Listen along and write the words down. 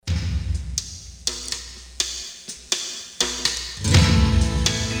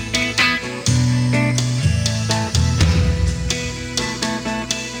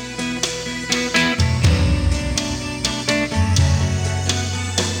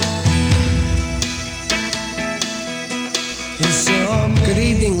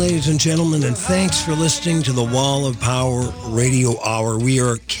ladies and gentlemen, and thanks for listening to the Wall of Power Radio Hour. We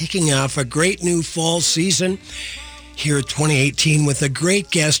are kicking off a great new fall season here at 2018 with a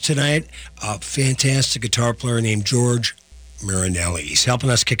great guest tonight, a fantastic guitar player named George Marinelli. He's helping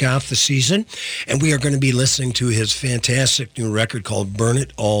us kick off the season, and we are going to be listening to his fantastic new record called Burn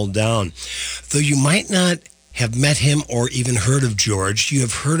It All Down. Though you might not have met him or even heard of George, you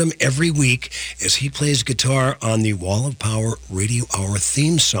have heard him every week as he plays guitar on the Wall of Power Radio Hour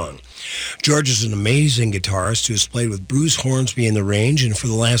theme song. George is an amazing guitarist who has played with Bruce Hornsby in the Range, and for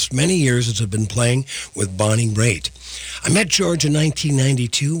the last many years has been playing with Bonnie Raitt. I met George in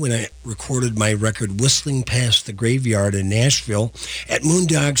 1992 when I recorded my record Whistling Past the Graveyard in Nashville at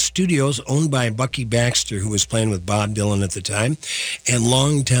Moondog Studios, owned by Bucky Baxter, who was playing with Bob Dylan at the time, and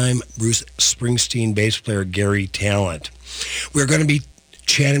longtime Bruce Springsteen bass player Gary Talent. We're going to be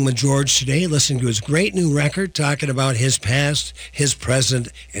chatting with George today, listening to his great new record, talking about his past, his present,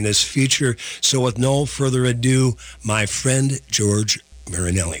 and his future. So with no further ado, my friend George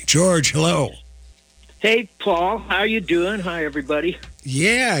Marinelli. George, hello. Hey, Paul. How you doing? Hi, everybody.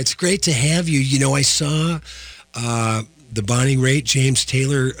 Yeah, it's great to have you. You know, I saw the Bonnie Raitt, James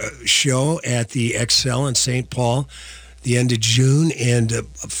Taylor show at the Excel in St. Paul the end of June, and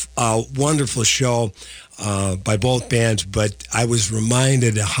a wonderful show by both bands, but I was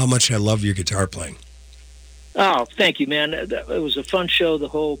reminded of how much I love your guitar playing. Oh, thank you, man. It was a fun show. The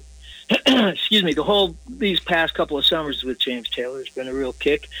whole, these past couple of summers with James Taylor has been a real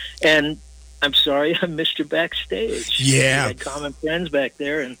kick. And I'm sorry I missed you backstage. Yeah. We had common friends back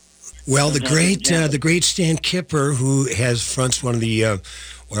there. And well, the great Stan Kipper, who fronts one of the,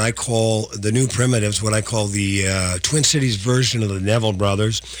 what I call the New Primitives, what I call the Twin Cities version of the Neville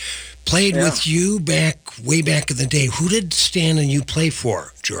Brothers, played with you way back in the day. Who did Stan and you play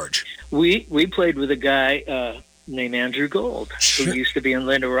for, George? We played with a guy named Andrew Gold, who used to be in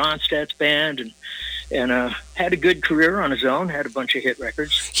Linda Ronstadt's band and had a good career on his own, had a bunch of hit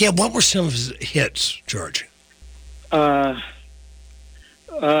records. Yeah, what were some of his hits, George? Thank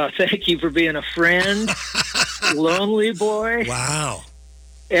You for Being a Friend, Lonely Boy. Wow.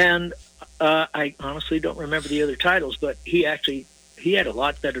 And I honestly don't remember the other titles, but he had a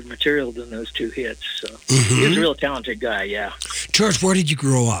lot better material than those two hits. So he was a real talented guy, yeah. George, where did you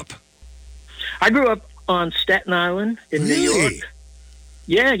grow up? I grew up on Staten Island in New York.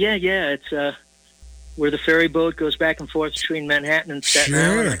 Yeah. It's where the ferry boat goes back and forth between Manhattan and Staten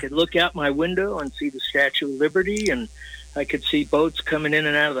Island. I could look out my window and see the Statue of Liberty, and I could see boats coming in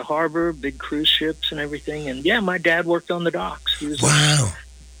and out of the harbor, big cruise ships and everything. And, yeah, my dad worked on the docks. He was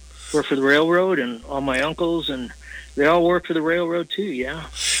worked for the railroad, and all my uncles, and they all work for the railroad, too, yeah.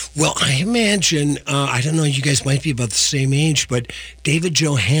 Well, I imagine, I don't know, you guys might be about the same age, but David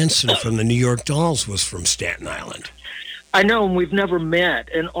Johansen from the New York Dolls was from Staten Island. I know, and we've never met.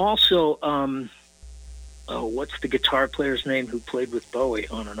 And also, what's the guitar player's name who played with Bowie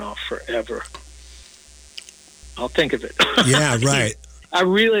on and off forever? I'll think of it. Yeah, right. I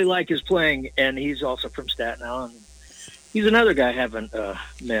really like his playing, and he's also from Staten Island. He's another guy I haven't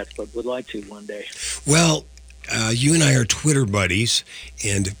met, but would like to one day. Well, you and I are Twitter buddies,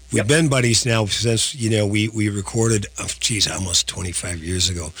 and we've been buddies now since, we recorded, almost 25 years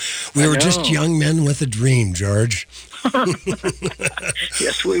ago. We were just young men with a dream, George.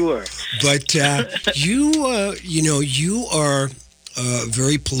 Yes, we were. But you are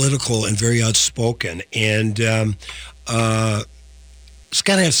very political and very outspoken, and it's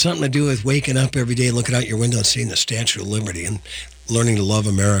got to have something to do with waking up every day, looking out your window and seeing the Statue of Liberty and learning to love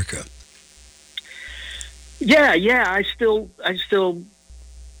America. Yeah, I still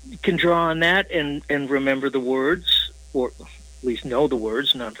can draw on that and remember the words, or at least know the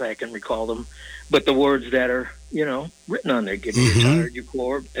words, not that I can recall them, but the words that are, written on there, give me your tired, your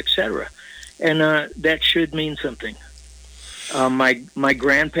poor, etc. And that should mean something. My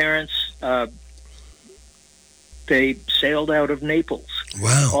grandparents, they sailed out of Naples.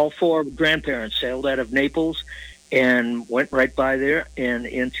 Wow. All four grandparents sailed out of Naples and went right by there and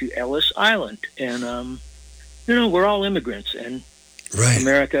into Ellis Island. And, we're all immigrants, and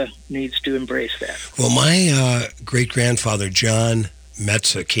America needs to embrace that. Well, my great-grandfather, John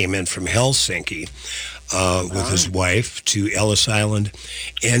Metza, came in from Helsinki with his wife to Ellis Island.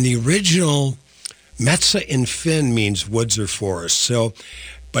 And the original Metza in Finn means woods or forest. So,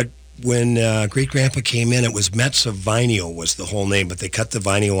 but when great-grandpa came in, it was Metza Vainio was the whole name, but they cut the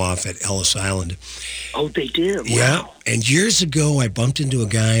Vainio off at Ellis Island. Oh, they did? Wow. Yeah. And years ago, I bumped into a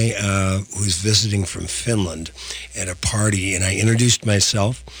guy who was visiting from Finland at a party, and I introduced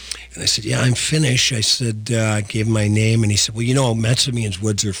myself. And I said, yeah, I'm Finnish. I said, I gave him my name, and he said, well, Metza means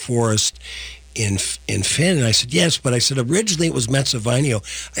woods or forest. in Finn? And I said, yes, but I said, originally it was Mezzavino.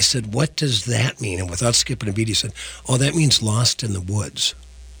 I said, what does that mean? And without skipping a beat, he said, oh, that means lost in the woods.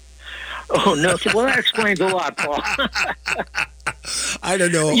 Oh, no. Well, that explains a lot, Paul. I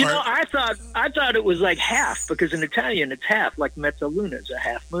don't know. You know, I thought it was like half, because in Italian it's half, like mezzaluna is a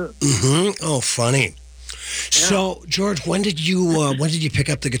half moon. Mm-hmm. Oh, funny. Yeah. So, George, when did you pick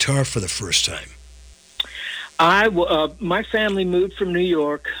up the guitar for the first time? My family moved from New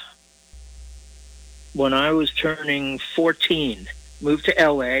York when I was turning 14. Moved to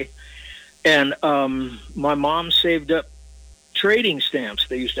L.A. and my mom saved up trading stamps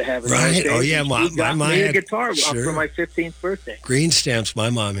they used to have in those days. Oh, yeah. My mom me a had guitar for my 15th birthday. Green stamps my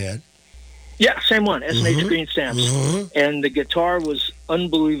mom had. Yeah, same one, S&H green stamps. Mm-hmm. And the guitar was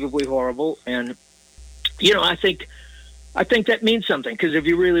unbelievably horrible. And, you know, I think that means something, because if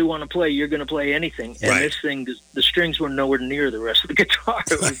you really want to play, you're going to play anything. And this thing, the strings were nowhere near the rest of the guitar.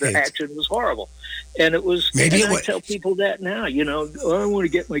 The action was horrible. And it was, I tell people that now, you know, I want to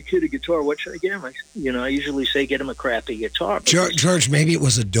get my kid a guitar. What should I get him? I usually say get him a crappy guitar. George, maybe it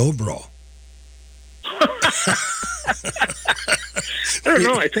was a dobro. I don't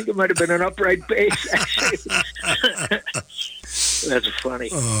know. I think it might have been an upright bass, actually. That's funny.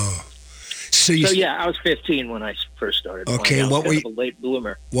 Oh. So yeah, I was 15 when I first started. Okay, what were you? A late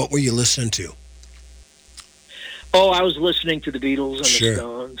bloomer. What were you listening to? Oh, I was listening to the Beatles and the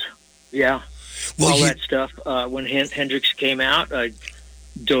Stones. Yeah, all that stuff. When Hendrix came out, I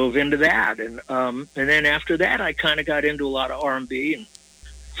dove into that, and then after that, I kind of got into a lot of R&B and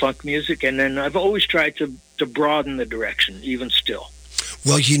funk music, and then I've always tried to broaden the direction, even still.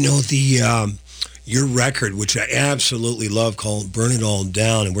 Well, you know, your record, which I absolutely love, called Burn It All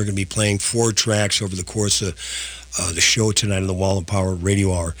Down, and we're going to be playing 4 tracks over the course of the show tonight on the Wall of Power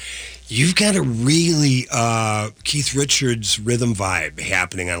Radio Hour. You've got a really Keith Richards rhythm vibe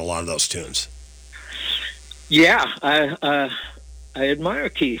happening on a lot of those tunes. Yeah, I admire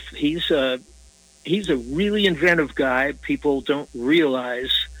Keith. He's a really inventive guy. People don't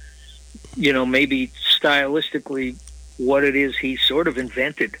realize, you know, maybe stylistically what it is he sort of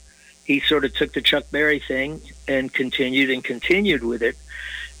invented. He sort of took the Chuck Berry thing and continued with it.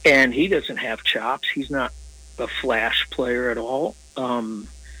 And he doesn't have chops. He's not a flash player at all.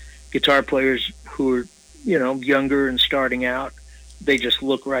 Guitar players who are, you know, younger and starting out, they just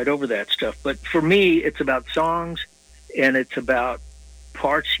look right over that stuff. But for me, it's about songs, and it's about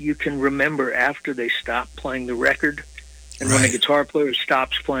parts you can remember after they stop playing the record. And when a guitar player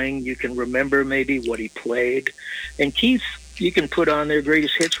stops playing, you can remember maybe what he played. And Keith, you can put on their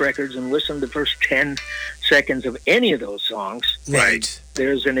greatest hits records and listen to the first 10 seconds of any of those songs. Right.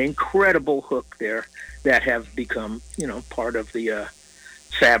 There's an incredible hook there that have become, you know, part of the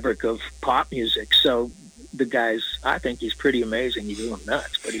fabric of pop music. So the guy's, I think he's pretty amazing. He's a little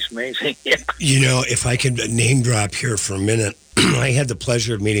nuts, but he's amazing. Yeah. You know, if I could name drop here for a minute, I had the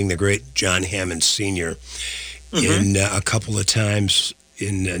pleasure of meeting the great John Hammond Sr. in a couple of times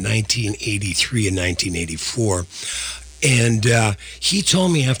in 1983 and 1984. And he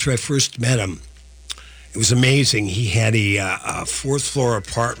told me after I first met him, it was amazing. He had a fourth floor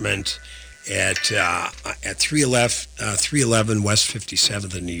apartment at 311 West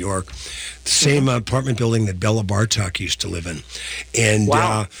 57th in New York, the same apartment building that Bella Bartok used to live in. And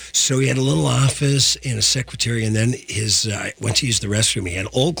so he had a little office and a secretary, and then went to use the restroom. He had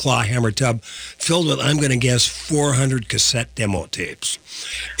an old claw hammer tub filled with, I'm going to guess, 400 cassette demo tapes.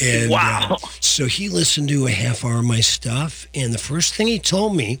 And so he listened to a half hour of my stuff, and the first thing he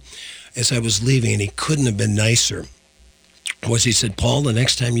told me as I was leaving, and he couldn't have been nicer, was he said, Paul, the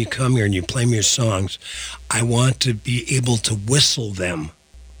next time you come here and you play me your songs, I want to be able to whistle them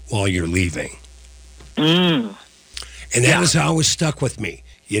while you're leaving. And that was always stuck with me,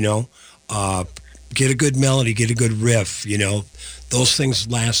 you know. Get a good melody, get a good riff, you know. Those things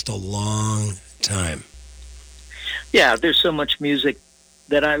last a long time. Yeah, there's so much music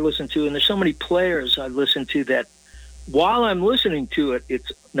that I listen to, and there's so many players I listen to that while I'm listening to it,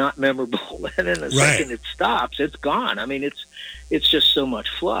 it's not memorable. And in a second it stops, it's gone. I mean, it's just so much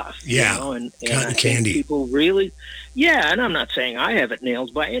fluff. Yeah, you know? And cotton candy. People really, and I'm not saying I have it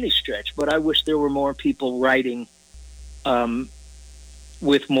nailed by any stretch, but I wish there were more people writing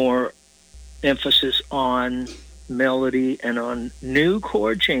with more emphasis on melody and on new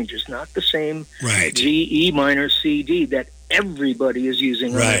chord changes, not the same G, E minor, C, D that everybody is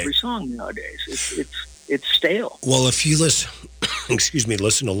using on every song nowadays. It's stale. Well, if you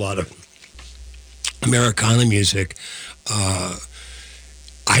listen to a lot of Americana music, I've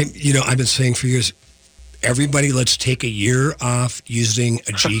been saying for years, everybody let's take a year off using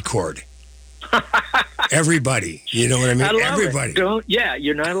a G chord. Everybody. You know what I mean? I love Everybody. It.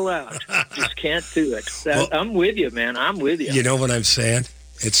 You're not allowed. Just can't do it. I'm with you, man. I'm with you. You know what I'm saying?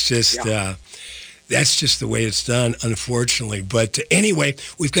 It's just, that's just the way it's done, unfortunately. But anyway,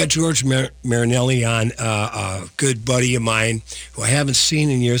 we've got George Marinelli on, a good buddy of mine who I haven't seen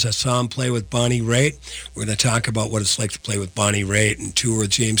in years. I saw him play with Bonnie Raitt. We're going to talk about what it's like to play with Bonnie Raitt and tour with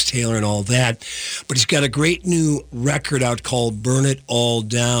James Taylor and all that. But he's got a great new record out called Burn It All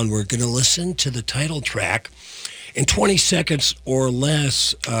Down. We're going to listen to the title track. In 20 seconds or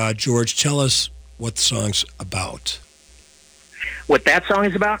less, George, tell us what the song's about. What that song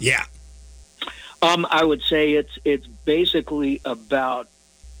is about? Yeah. I would say it's basically about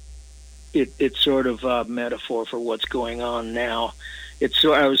it's sort of a metaphor for what's going on now.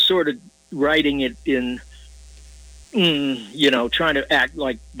 I was sort of writing it in, trying to act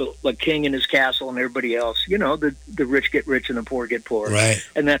like the king in his castle and everybody else. The rich get rich and the poor get poor. Right.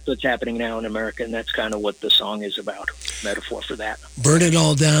 And that's what's happening now in America, and that's kind of what the song is about. Metaphor for that. Burn It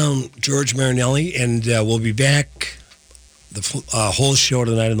All Down, George Marinelli, and we'll be back the whole show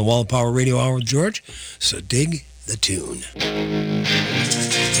tonight in the Wall of Power Radio Hour with George. So dig the tune.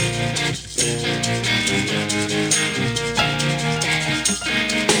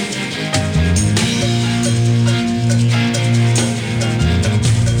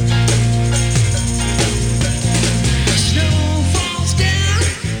 Snow falls down,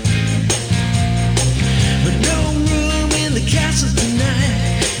 but no room in the castle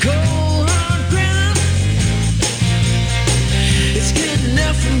tonight. Cold hard ground, it's good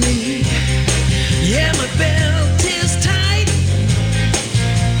enough for me. Yeah, my belt is tight.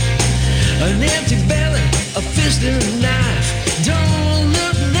 An empty belly, a fist and a knife. Don't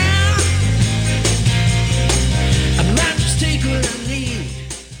look now, I might just take what I need.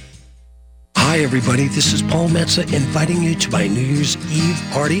 Hi, everybody. This is Paul Metza inviting you to my New Year's Eve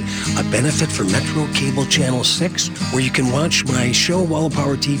party, a benefit for Metro Cable Channel 6, where you can watch my show, Wall of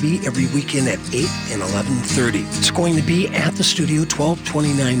Power TV, every weekend at 8 and 11:30. It's going to be at the studio,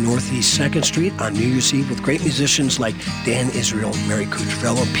 1229 Northeast 2nd Street on New Year's Eve with great musicians like Dan Israel, Mary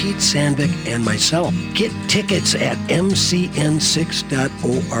Cuccifello, Pete Sandvik, and myself. Get tickets at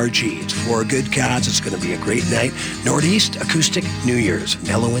mcn6.org. It's for a good cause. It's going to be a great night. Northeast Acoustic New Year's,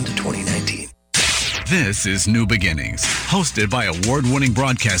 mellow into 2019. This is New Beginnings, hosted by award-winning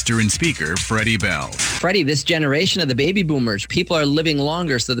broadcaster and speaker Freddie Bell. Freddie, this generation of the baby boomers, people are living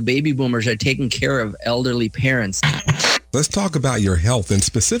longer, so the baby boomers are taking care of elderly parents. Let's talk about your health, and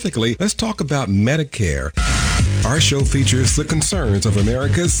specifically, let's talk about Medicare. Our show features the concerns of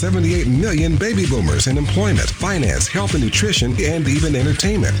America's 78 million baby boomers in employment, finance, health and nutrition, and even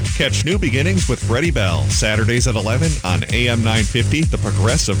entertainment. Catch New Beginnings with Freddie Bell, Saturdays at 11 on AM 950, the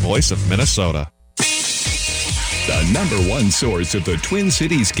progressive voice of Minnesota. The number one source of the Twin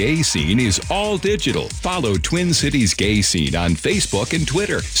Cities gay scene is all digital. Follow Twin Cities Gay Scene on Facebook and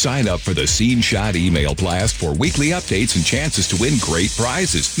Twitter. Sign up for the Scene Shot email blast for weekly updates and chances to win great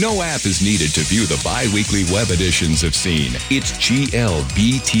prizes. No app is needed to view the bi-weekly web editions of Scene. It's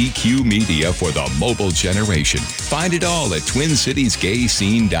GLBTQ media for the mobile generation. Find it all at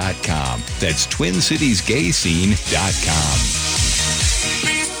TwinCitiesGayScene.com. That's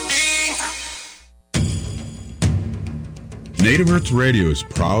TwinCitiesGayScene.com. Native Roots Radio is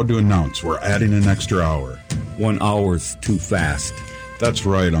proud to announce we're adding an extra hour. 1 hour's too fast. That's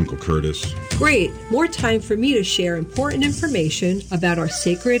right, Uncle Curtis. Great. More time for me to share important information about our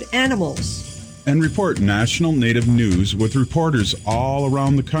sacred animals. And report national Native news with reporters all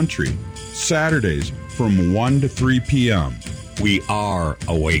around the country. Saturdays from 1 to 3 p.m. We are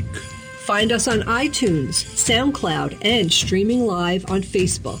awake. Find us on iTunes, SoundCloud, and streaming live on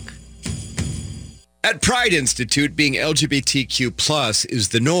Facebook. At Pride Institute, being LGBTQ+ is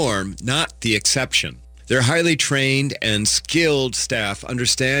the norm, not the exception. Their highly trained and skilled staff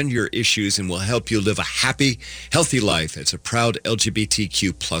understand your issues and will help you live a happy, healthy life as a proud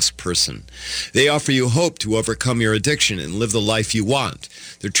LGBTQ+ person. They offer you hope to overcome your addiction and live the life you want.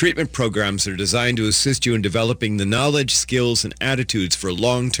 Their treatment programs are designed to assist you in developing the knowledge, skills, and attitudes for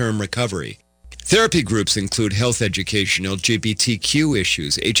long-term recovery. Therapy groups include health education, LGBTQ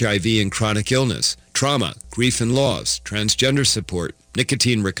issues, HIV and chronic illness, trauma, grief and loss, transgender support,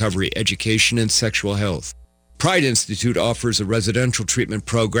 nicotine recovery, education, and sexual health. Pride Institute offers a residential treatment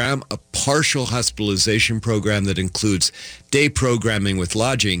program, a partial hospitalization program that includes day programming with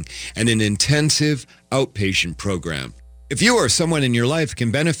lodging, and an intensive outpatient program. If you or someone in your life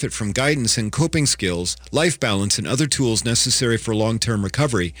can benefit from guidance and coping skills, life balance, and other tools necessary for long-term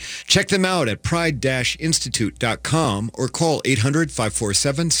recovery, check them out at pride-institute.com or call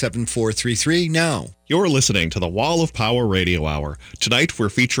 800-547-7433 now. You're listening to the Wall of Power Radio Hour. Tonight, we're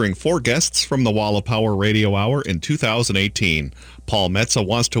featuring 4 guests from the Wall of Power Radio Hour in 2018. Paul Metza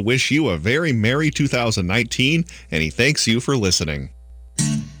wants to wish you a very merry 2019, and he thanks you for listening.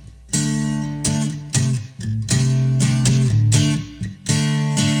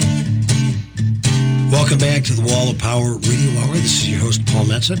 Welcome back to the Wall of Power Radio Hour. This is your host, Paul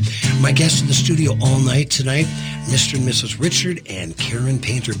Metza. My guests in the studio all night tonight, Mr. and Mrs. Richard and Karen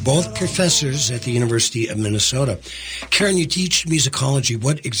Painter, both professors at the University of Minnesota. Karen, you teach musicology.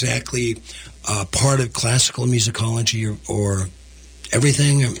 What exactly part of classical musicology or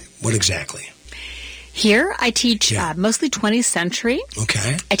everything? What exactly? Here, I teach mostly 20th century.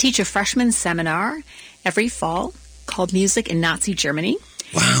 Okay. I teach a freshman seminar every fall called Music in Nazi Germany.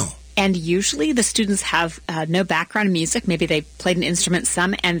 Wow. And usually the students have no background in music. Maybe they played an instrument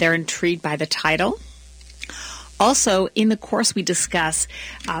some, and they're intrigued by the title. Also, in the course, we discuss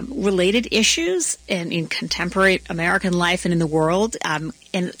related issues in contemporary American life and in the world, and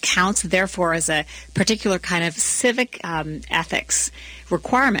it counts, therefore, as a particular kind of civic ethics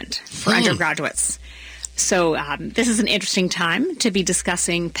requirement for undergraduates. So this is an interesting time to be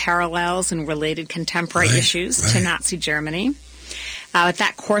discussing parallels and related contemporary issues to Nazi Germany.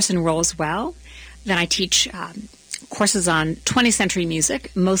 That course enrolls well. Then I teach courses on 20th century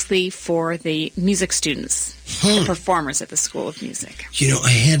music, mostly for the music students, the performers at the School of Music. You know,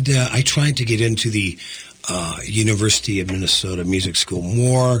 I tried to get into the University of Minnesota Music School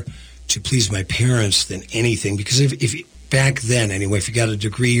more to please my parents than anything, because if back then, anyway, if you got a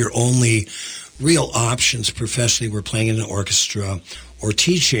degree, your only real options professionally were playing in an orchestra or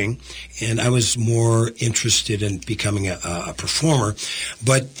teaching, and I was more interested in becoming a performer.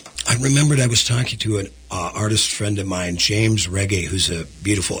 But I remembered I was talking to an artist friend of mine, James Reggae, who's a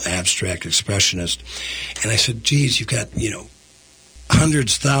beautiful abstract expressionist, and I said, geez, you've got,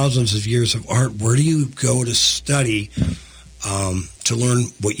 hundreds, thousands of years of art. Where do you go to study to learn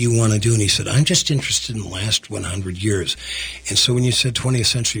what you want to do? And he said, I'm just interested in the last 100 years. And so when you said 20th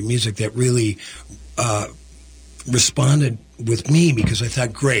century music, that really responded with me, because I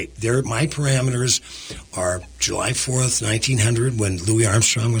thought, great, my parameters are July 4th, 1900, when Louis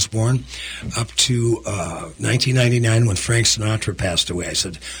Armstrong was born, up to 1999, when Frank Sinatra passed away. I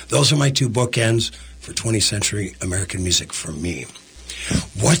said, those are my 2 bookends for 20th century American music for me.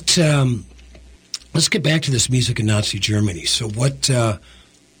 What, let's get back to this music in Nazi Germany. So tell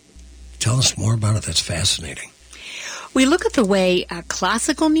us more about it. That's fascinating. We look at the way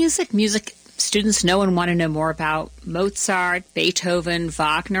classical music students know and want to know more about Mozart, Beethoven,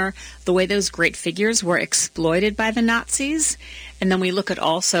 Wagner, the way those great figures were exploited by the Nazis. And then we look at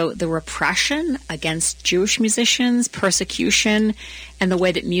also the repression against Jewish musicians, persecution, and the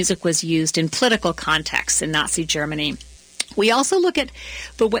way that music was used in political contexts in Nazi Germany. We also look at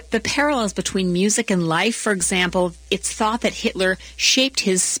the parallels between music and life. For example, it's thought that Hitler shaped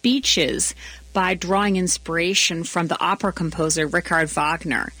his speeches by drawing inspiration from the opera composer Richard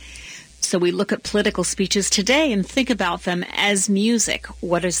Wagner. So we look at political speeches today and think about them as music.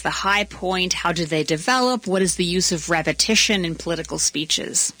 What is the high point? How do they develop? What is the use of repetition in political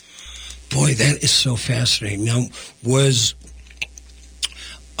speeches? Boy, that is so fascinating. Now, was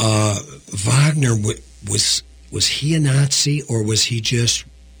Wagner, was he a Nazi, or was he just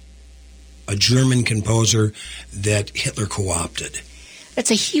a German composer that Hitler co-opted? That's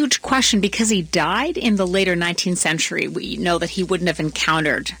a huge question, because he died in the later 19th century. We know that he wouldn't have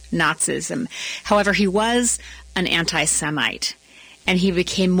encountered Nazism. However, he was an anti-Semite, and he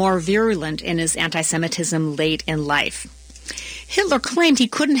became more virulent in his anti-Semitism late in life. Hitler claimed he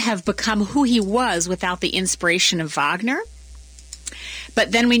couldn't have become who he was without the inspiration of Wagner.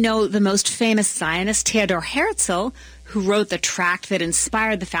 But then we know the most famous Zionist, Theodor Herzl, who wrote the tract that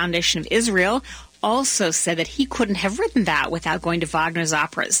inspired the foundation of Israel, also said that he couldn't have written that without going to Wagner's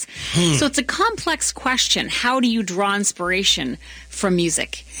operas. So it's a complex question. How do you draw inspiration from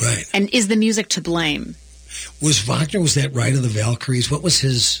music? Right. And is the music to blame? Was that Ride of the Valkyries? What was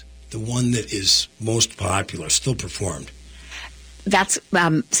the one that is most popular, still performed? That's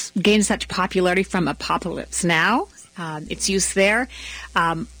gained such popularity from Apocalypse Now. It's used there.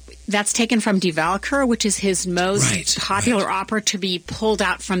 That's taken from Die Walküre, which is his most popular opera to be pulled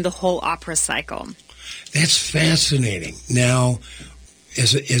out from the whole opera cycle. That's fascinating. Now,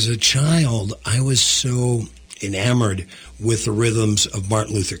 as a child, I was so enamored with the rhythms of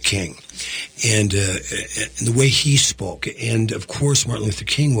Martin Luther King and the way he spoke. And, of course, Martin Luther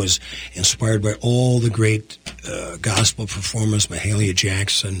King was inspired by all the great gospel performers, Mahalia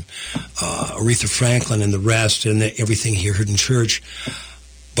Jackson, Aretha Franklin, and the rest, and everything he heard in church.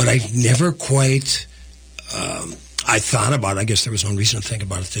 But I never quite... I thought about it. I guess there was no reason to think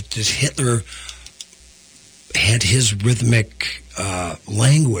about it, that Hitler had his rhythmic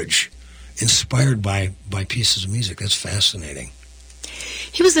language inspired by pieces of music. That's fascinating.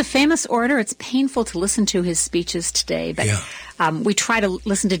 He was a famous orator. It's painful to listen to his speeches today, but we try to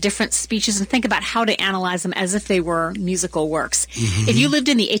listen to different speeches and think about how to analyze them as if they were musical works. Mm-hmm. If you lived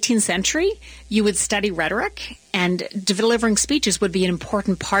in the 18th century, you would study rhetoric, and delivering speeches would be an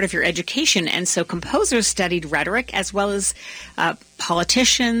important part of your education. And so composers studied rhetoric as well as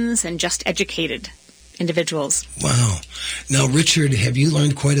politicians and just educated individuals. Wow. Now, Richard, have you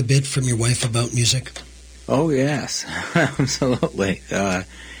learned quite a bit from your wife about music? Oh, yes, absolutely.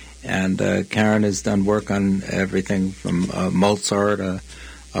 And Karen has done work on everything from Mozart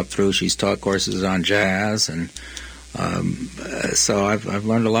up through. She's taught courses on jazz, and so I've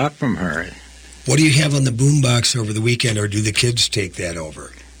learned a lot from her. What do you have on the boombox over the weekend, or do the kids take that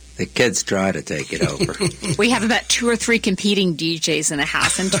over? The kids try to take it over. We have about 2 or 3 competing DJs in the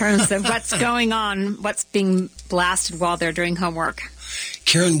house in terms of what's going on, what's being blasted while they're doing homework.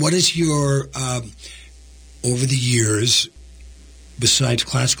 Karen, what is your, over the years, besides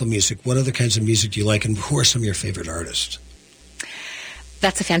classical music, what other kinds of music do you like, and who are some of your favorite artists?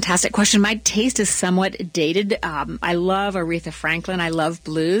 That's a fantastic question. My taste is somewhat dated. I love Aretha Franklin. I love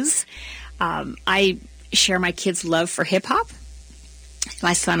blues. I share my kids' love for hip-hop.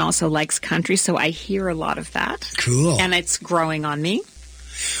 My son also likes country, so I hear a lot of that. Cool. And it's growing on me.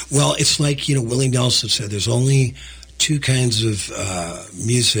 Well, it's like, Willie Nelson said, there's only 2 kinds of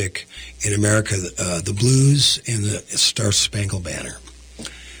music in America, the blues and the Star Spangled Banner.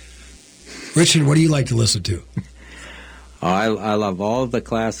 Richard, what do you like to listen to? I love all of the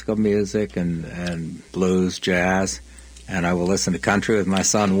classical music and blues, jazz, and I will listen to country with my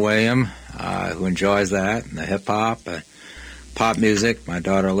son William, who enjoys that, and the hip-hop, pop music. My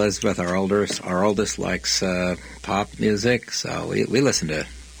daughter Elizabeth, our oldest likes pop music, so we listen to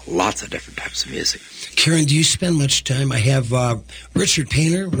lots of different types of music. Karen, do you spend much time? I have Richard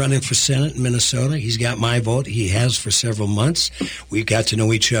Painter running for Senate in Minnesota. He's got my vote. He has for several months. We've got to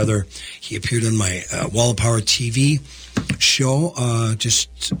know each other. He appeared on my Wall of Power TV show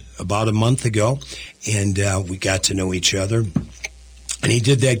just about a month ago, and we got to know each other. And he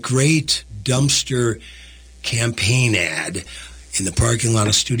did that great dumpster campaign ad in the parking lot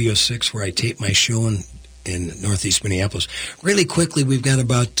of Studio 6 where I tape my show in Northeast Minneapolis. Really quickly, we've got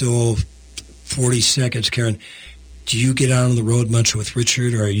about 40 seconds. Karen, do you get out on the road much with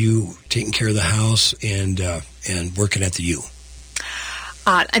Richard, or are you taking care of the house and working at the U?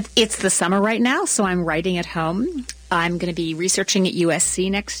 It's the summer right now, so I'm writing at home. I'm going to be researching at USC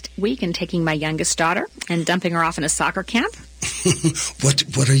next week and taking my youngest daughter and dumping her off in a soccer camp.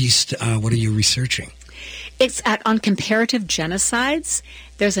 What are you researching? It's on comparative genocides.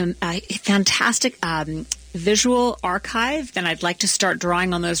 There's a fantastic visual archive, and I'd like to start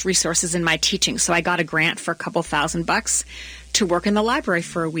drawing on those resources in my teaching. So I got a grant for a couple $1,000 to work in the library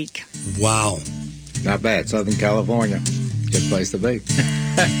for a week. Wow. Not bad. Southern California. Good place to be.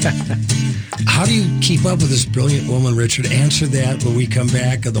 How do you keep up with this brilliant woman, Richard? Answer that when we come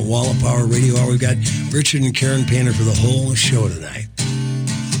back on the Wall of Power Radio Hour. We've got Richard and Karen Painter for the whole show tonight.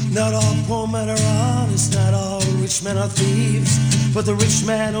 Not all poor men are honest, not all rich men are thieves. But the rich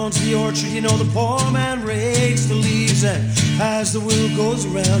man owns the orchard, the poor man rakes the leaves. And as the wheel goes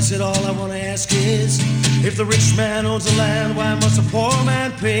around, said all I want to ask is, if the rich man owns the land, why must the poor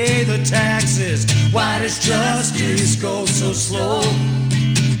man pay the taxes? Why does justice go so slow?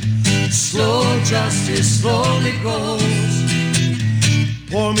 Slow justice slowly goes.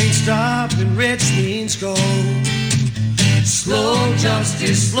 Poor means stop and rich means go. Slow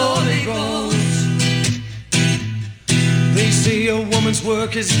justice slowly goes. They say a woman's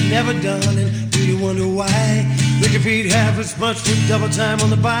work is never done, and do you wonder why? They compete half as much for double time on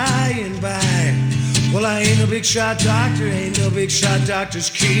the by and by. Well, I ain't no big shot doctor, ain't no big shot doctor's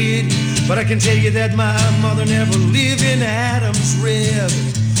kid, but I can tell you that my mother never lived in Adam's rib.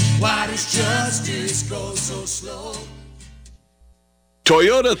 Why does justice go so slow?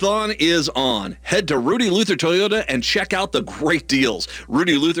 Toyotathon is on. Head to Rudy Luther Toyota and check out the great deals.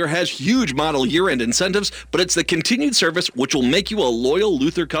 Rudy Luther has huge model year-end incentives, but it's the continued service which will make you a loyal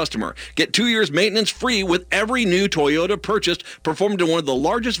Luther customer. Get 2 years maintenance free with every new Toyota purchased, performed in one of the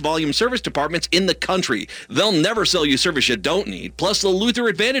largest volume service departments in the country. They'll never sell you service you don't need. Plus, the Luther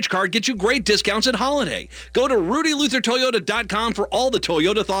Advantage card gets you great discounts at holiday. Go to RudyLutherToyota.com for all the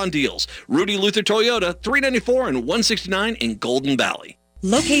Toyotathon deals. Rudy Luther Toyota, 394 and 169 in Golden Valley.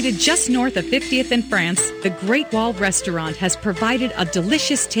 Located just north of 50th in France, the Great Wall Restaurant has provided a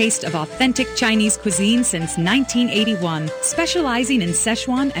delicious taste of authentic Chinese cuisine since 1981. Specializing in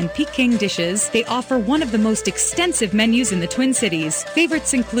Szechuan and Peking dishes, they offer one of the most extensive menus in the Twin Cities.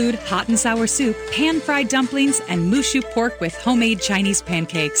 Favorites include hot and sour soup, pan-fried dumplings, and mushu pork with homemade Chinese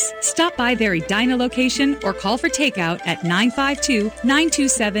pancakes. Stop by their Edina location or call for takeout at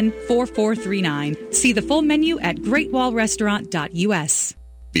 952-927-4439. See the full menu at greatwallrestaurant.us.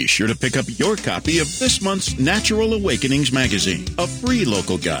 Be sure to pick up your copy of this month's Natural Awakenings magazine, a free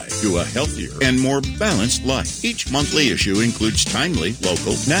local guide to a healthier and more balanced life. Each monthly issue includes timely,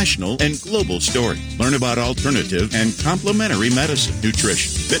 local, national, and global stories. Learn about alternative and complementary medicine,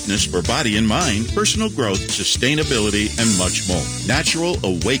 nutrition, fitness for body and mind, personal growth, sustainability, and much more. Natural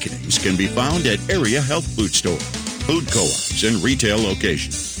Awakenings can be found at area health food stores, food co-ops, and retail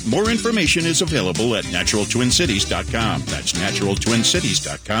locations. More information is available at naturaltwincities.com. That's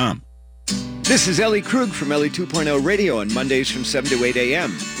naturaltwincities.com. This is Ellie Krug from Ellie 2.0 Radio on Mondays from 7 to 8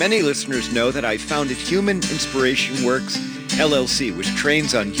 a.m. Many listeners know that I founded Human Inspiration Works, LLC, which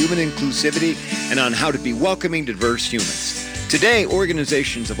trains on human inclusivity and on how to be welcoming to diverse humans. Today,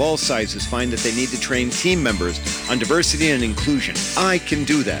 organizations of all sizes find that they need to train team members on diversity and inclusion. I can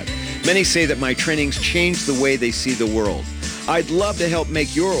do that. Many say that my trainings change the way they see the world. I'd love to help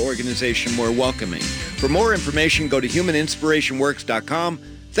make your organization more welcoming. For more information, go to humaninspirationworks.com.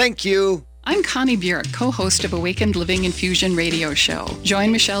 Thank you. I'm Connie Burek, co-host of Awakened Living Infusion radio show.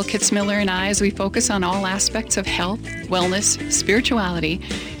 Join Michelle Kitzmiller and I as we focus on all aspects of health, wellness, spirituality,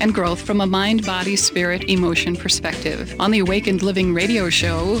 and growth from a mind, body, spirit, emotion perspective. On the Awakened Living radio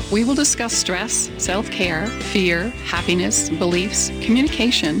show, we will discuss stress, self-care, fear, happiness, beliefs,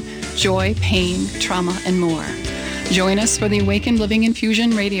 communication, joy, pain, trauma, and more. Join us for the Awakened Living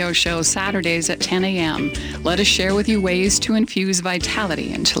Infusion radio show Saturdays at 10 a.m. Let us share with you ways to infuse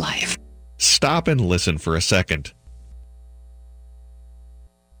vitality into life. Stop and listen for a second.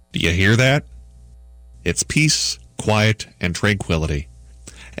 Do you hear that? It's peace, quiet, and tranquility.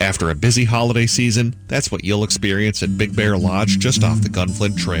 After a busy holiday season, that's what you'll experience at Big Bear Lodge just off the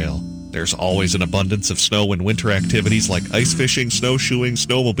Gunflint Trail. There's always an abundance of snow and winter activities like ice fishing, snowshoeing,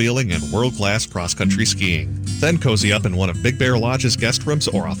 snowmobiling, and world-class cross-country skiing. Then cozy up in one of Big Bear Lodge's guest rooms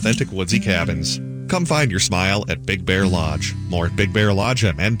or authentic woodsy cabins. Come find your smile at Big Bear Lodge. More at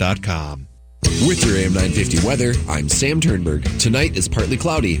BigBearLodgeMN.com. With your AM 950 weather, I'm Sam Turnberg. Tonight is partly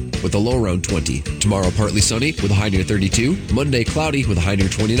cloudy with a low around 20. Tomorrow, partly sunny with a high near 32. Monday, cloudy with a high near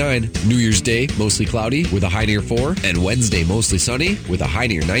 29. New Year's Day, mostly cloudy with a high near 4. And Wednesday, mostly sunny with a high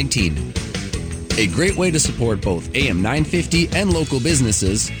near 19. A great way to support both AM 950 and local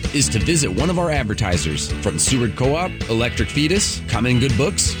businesses is to visit one of our advertisers. From Seward Co-op, Electric Fetus, Common Good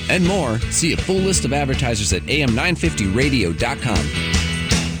Books, and more, see a full list of advertisers at am950radio.com.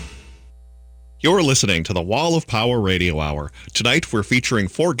 You're listening to the Wall of Power Radio Hour. Tonight, we're featuring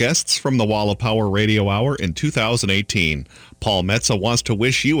 4 guests from the Wall of Power Radio Hour in 2018. Paul Metza wants to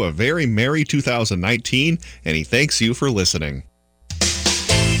wish you a very merry 2019, and he thanks you for listening.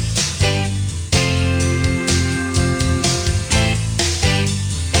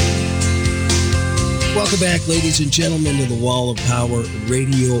 Welcome back, ladies and gentlemen, to the Wall of Power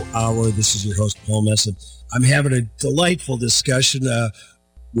Radio Hour. This is your host, Paul Metza. I'm having a delightful discussion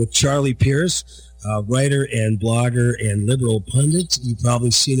with Charlie Pierce, writer and blogger and liberal pundit. You've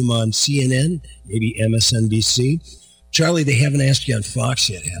probably seen him on CNN, maybe MSNBC. Charlie, they haven't asked you on Fox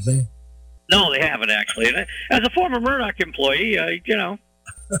yet, have they? No, they haven't, actually. And as a former Murdoch employee, I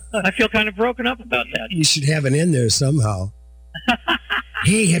feel kind of broken up about that. You should have it in there somehow.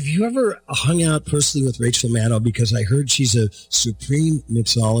 Hey, have you ever hung out personally with Rachel Maddow? Because I heard she's a supreme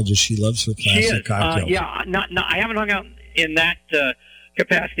mixologist. She loves her classic cocktails. I haven't hung out in that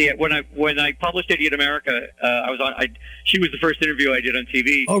capacity. When I published Idiot America, she was the first interview I did on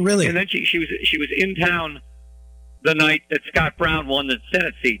TV. Oh, really? And then she was in town the night that Scott Brown won the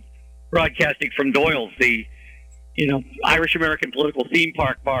Senate seat, broadcasting from Doyle's, the Irish-American political theme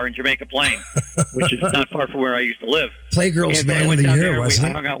park bar in Jamaica Plain, which is not far from where I used to live. Playgirl's Man of the Year, wasn't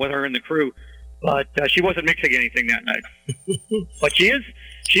it? I hung out with her and the crew, but she wasn't mixing anything that night. But she is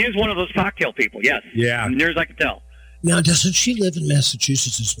one of those cocktail people, yes. Yeah. Near as I can tell. Now, doesn't she live in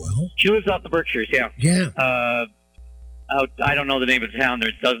Massachusetts as well? She lives out in the Berkshires, yeah. Yeah. I don't know the name of the town.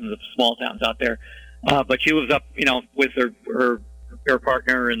 There's dozens of small towns out there. But she lives up, with her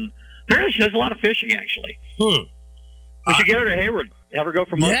partner, and apparently she does a lot of fishing, actually. We should get her to Hayward. Have her go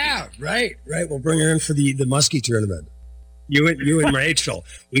for muskie. Yeah, right. We'll bring her in for the muskie tournament. You and Rachel.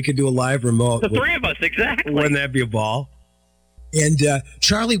 We could do a live remote. The three of us, exactly. Wouldn't that be a ball? And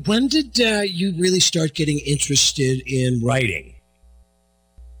Charlie, when did you really start getting interested in writing?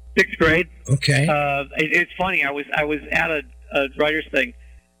 6th grade. Okay. It's funny. I was at a writer's thing,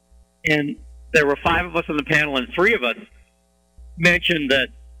 and there were 5 of us on the panel, and 3 of us mentioned that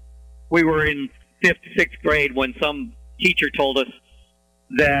we were in 5th, 6th grade when some teacher told us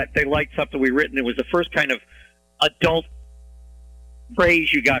that they liked something we written. It was the first kind of adult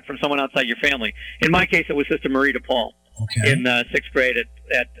praise you got from someone outside your family. In my case, it was Sister Marie DePaul in 6th grade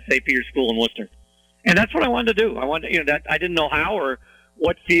at St. Peter's School in Worcester. And that's what I wanted to do. I wanted, that I didn't know how or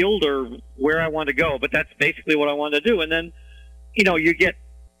what field or where I wanted to go, but that's basically what I wanted to do. And then, you get,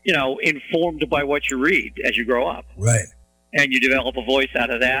 informed by what you read as you grow up. Right. And you develop a voice out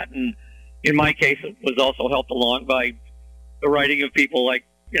of that. And in my case, it was also helped along by the writing of people like,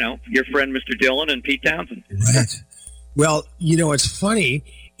 your friend Mr. Dillon and Pete Townsend. Right. Well, it's funny,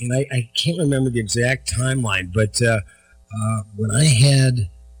 and I can't remember the exact timeline, but when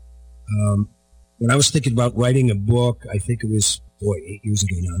I was thinking about writing a book, I think it was, 8 years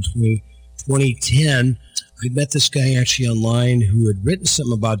ago now, 2010, I met this guy actually online who had written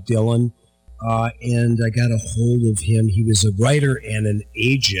something about Dylan, and I got a hold of him. He was a writer and an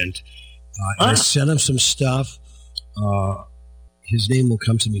agent, and I sent him some stuff. His name will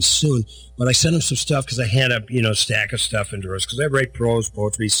come to me soon, but I sent him some stuff because I had a stack of stuff in drawers because I write prose,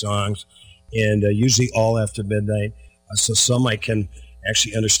 poetry, songs, and usually all after midnight. So some I can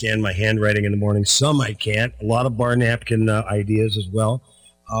actually understand my handwriting in the morning. Some I can't. A lot of bar napkin ideas as well,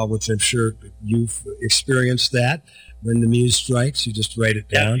 which I'm sure you've experienced that. When the muse strikes, you just write it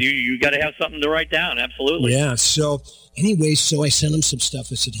down. Yeah, you got to have something to write down, absolutely. Yeah, so anyway, I sent him some stuff.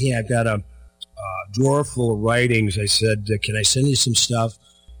 I said, hey, I've got a drawer full of writings. I said, can I send you some stuff?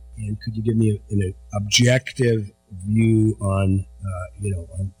 And could you give me an objective view on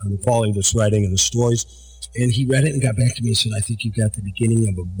following this writing and the stories? And he read it and got back to me and said, I think you got the beginning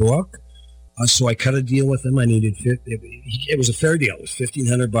of a book. So I cut a deal with him. I needed it was a fair deal. It was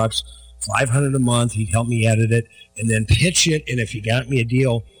 $1,500, $500 a month. He'd help me edit it and then pitch it. And if he got me a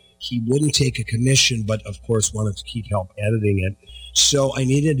deal, he wouldn't take a commission, but of course wanted to keep help editing it. So I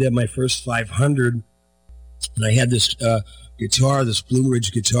needed my first $500, and I had this guitar, this Blue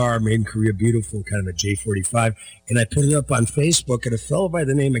Ridge guitar, made in Korea, beautiful, kind of a J45, and I put it up on Facebook, and a fellow by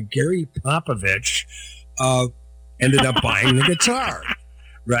the name of Gary Popovich ended up buying the guitar,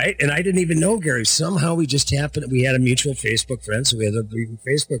 right? And I didn't even know Gary. Somehow we just happened, we had a mutual Facebook friend, so we had a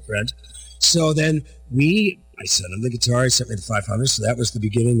Facebook friend. So then I sent him the guitar, he sent me the $500, so that was the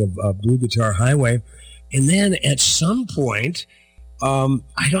beginning of Blue Guitar Highway. And then at some point,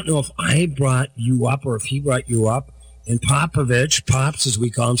 I don't know if I brought you up or if he brought you up, and Popovich, Pops as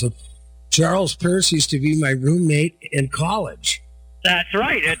we call him, said, Charles Pierce used to be my roommate in college. That's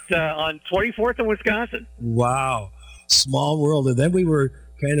right, on 24th in Wisconsin. Wow, small world. And then we were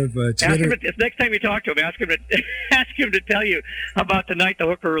kind of Twitter. Next time you talk to him, ask him to tell you about the night the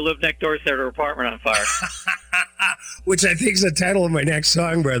hooker who lived next door set her apartment on fire. Which I think is the title of my next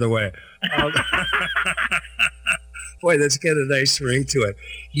song, by the way. Boy, that's got a nice ring to it.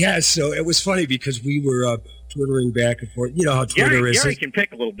 Yeah, so it was funny because we were Twittering back and forth. You know how Twitter is. Gary can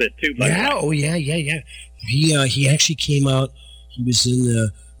pick a little bit, too. Yeah, oh, yeah. He actually came out. He was in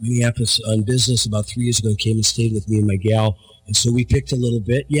Minneapolis on business about 3 years ago and came and stayed with me and my gal. And so we picked a little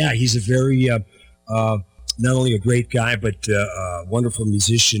bit. Yeah, he's a very, not only a great guy, but a wonderful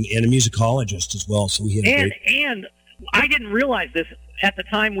musician and a musicologist as well. So we had And I didn't realize this at the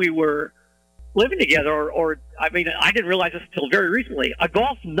time we were living together, I didn't realize this until very recently. A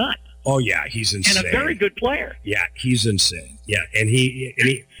golf nut. Oh yeah, he's insane. And a very good player. Yeah, he's insane. Yeah,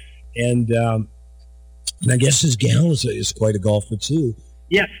 and I guess his gal is quite a golfer too.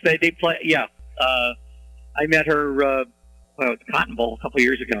 Yes, they play. Yeah, I met her at the Cotton Bowl a couple of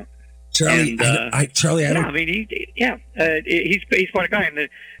years ago. Charlie, he's quite a guy, and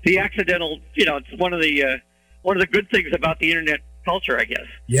the accidental. It's one of the good things about the internet culture, I guess.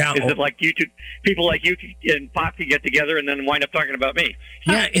 Yeah. Is that like people like you and Pop can get together and then wind up talking about me.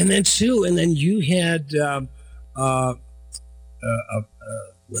 Yeah, and then you had I'm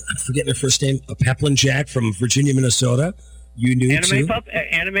forgetting her first name, Peplin Jack from Virginia, Minnesota. You knew Anime too.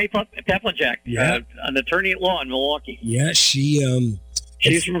 Peplin Jack. Yeah. An attorney at law in Milwaukee. Yeah, she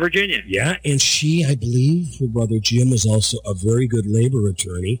She's from Virginia. Yeah, and she, I believe, her brother Jim was also a very good labor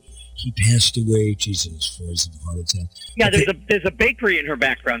attorney. He passed away, Jesus, for his heart attack. Yeah, there's a bakery in her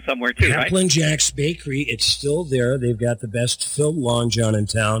background somewhere too, right? Kaplan Jack's Bakery. It's still there. They've got the best filled Long John in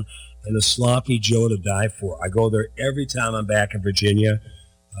town and a sloppy Joe to die for. I go there every time I'm back in Virginia.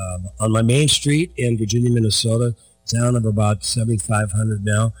 On my main street in Virginia, Minnesota, town of about 7,500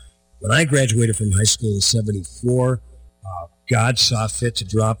 now. When I graduated from high school in 74, God saw fit to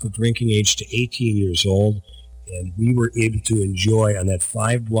drop the drinking age to 18 years old, and we were able to enjoy on that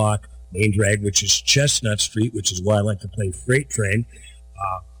 5-block main drag, which is Chestnut Street, which is why I like to play Freight Train.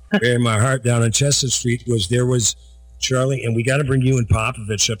 In my heart down on Chestnut Street was Charlie, and we got to bring you and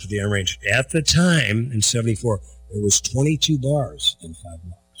Popovich up to the Iron Range. At the time, in 74, there was 22 bars in 5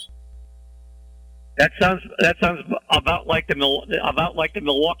 blocks. That sounds about like the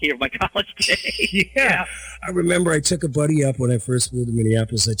Milwaukee of my college days. Yeah. I remember I took a buddy up when I first moved to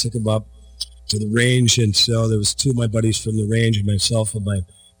Minneapolis. I took him up to the range, and so there was 2 of my buddies from the range and myself and my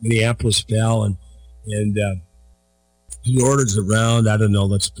Minneapolis pal, and he orders a round. I don't know.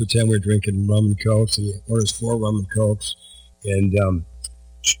 Let's pretend we're drinking rum and cokes. And he orders 4 rum and cokes, and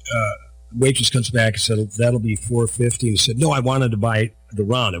waitress comes back and said, "That'll be $4.50." He said, "No, I wanted to buy the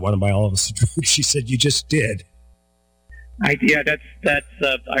round. I want to buy all of us a drink." She said, "You just did." I tell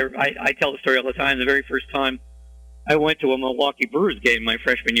the story all the time. The very first time I went to a Milwaukee Brewers game my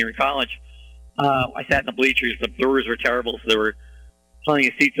freshman year in college, I sat in the bleachers. The Brewers were terrible, so there were plenty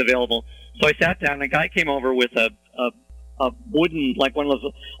of seats available. So I sat down, and a guy came over with a wooden, like one of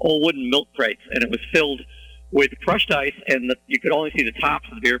those old wooden milk crates, and it was filled with crushed ice, and you could only see the tops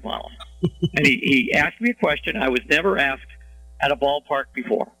of the beer bottles. And he asked me a question I was never asked at a ballpark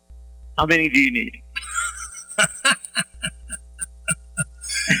before. How many do you need?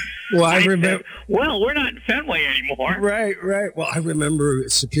 Well, I remember. Well, we're not in Fenway anymore. Right. Well, I remember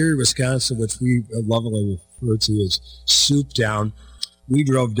Superior, Wisconsin, which we lovingly refer to as Soup Town. We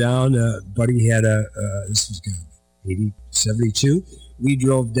drove down. Buddy had this was 72. We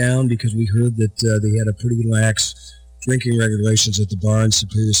drove down because we heard that they had a pretty lax drinking regulations at the bar in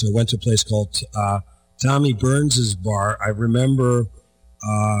Superior. So I went to a place called Tommy Burns's bar. I remember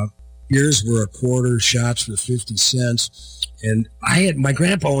beers were $0.25, shots were 50 cents. And my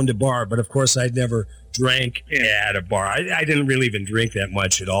grandpa owned a bar, but of course I'd never drank at a bar. I didn't really even drink that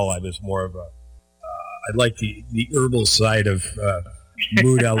much at all. I was more of I liked the herbal side of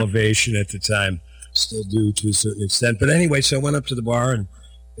mood elevation at the time. Still do to a certain extent. But anyway, so I went up to the bar, and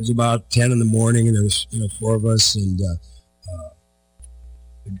it was about 10 in the morning, and there was 4 of us, and the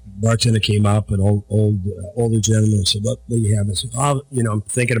bartender came up, an older gentleman, and said, what do you have? I said, I'm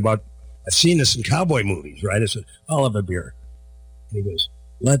thinking about, I've seen this in cowboy movies, right? I said, I'll have a beer. And he goes,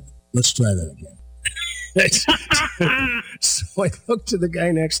 let's try that again. So I looked to the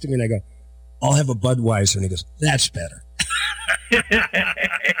guy next to me, and I go, I'll have a Budweiser. And he goes, that's better.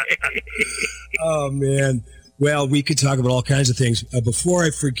 Oh, man. Well, we could talk about all kinds of things. Before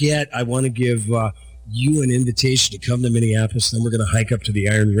I forget, I want to give you an invitation to come to Minneapolis. Then we're going to hike up to the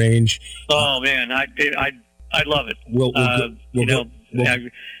Iron Range. Oh, man. I love it. We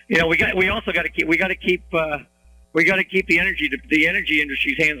also got to keep the energy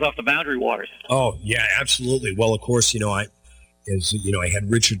industry's hands off the boundary waters. Oh, yeah, absolutely. Well, of course, I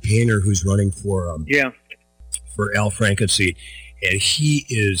had Richard Painter, who's running for Al Franken's seat, and he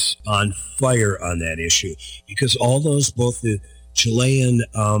is on fire on that issue because all those, both the Chilean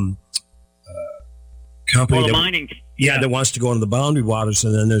company that wants to go into the boundary waters,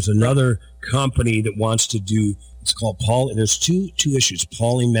 and then there's another company that wants to do. It's called Paul. There's two issues.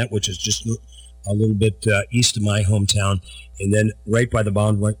 PolyMet, which is just a little bit east of my hometown, and then right by the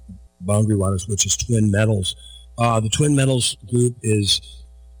boundary waters, which is Twin Metals. The Twin Metals group is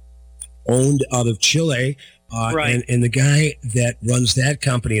owned out of Chile, right. and the guy that runs that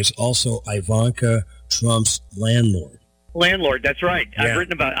company is also Ivanka Trump's landlord. That's right. Yeah. I've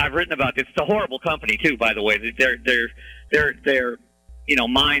written about this. It's a horrible company too, by the way. Their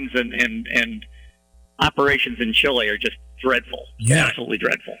mines and operations in Chile are just dreadful. Yeah, absolutely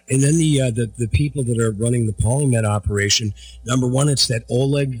dreadful. And then the people that are running the PolyMet operation, number one, it's that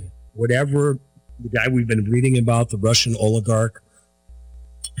Oleg, whatever, the guy we've been reading about, the Russian oligarch,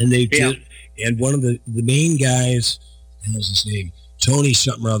 and and one of the main guys, what was his name? Tony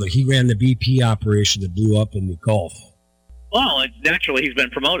something or other. He ran the BP operation that blew up in the Gulf. Well, naturally, he's been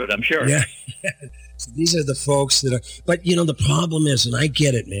promoted, I'm sure. Yeah. So these are the folks that are, but the problem is, and I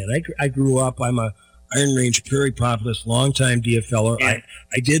get it, man. I grew up, I'm a Iron Range Prairie Populist, longtime DFLer. Yeah.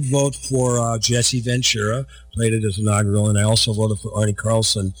 I did vote for Jesse Ventura, played it as inaugural, and I also voted for Arnie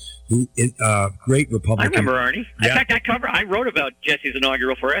Carlson, who great Republican. I remember Arnie. Yeah. In fact, I wrote about Jesse's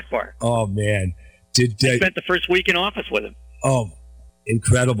inaugural for Esquire. Oh, man. I spent the first week in office with him. Oh,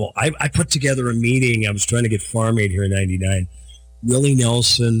 incredible. I put together a meeting. I was trying to get Farm Aid here in 99. Willie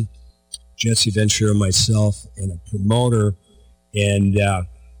Nelson, Jesse Ventura, myself, and a promoter. And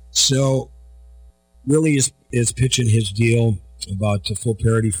so Willie is pitching his deal about full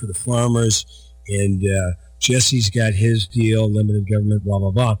parity for the farmers. And Jesse's got his deal, limited government, blah,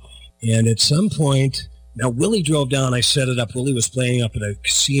 blah, blah. And at some point, now Willie drove down. I set it up. Willie was playing up at a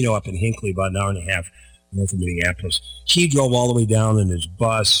casino up in Hinckley, about an hour and a half north of Minneapolis. He drove all the way down in his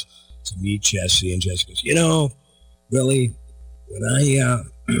bus to meet Jesse. And Jesse goes, Willie, when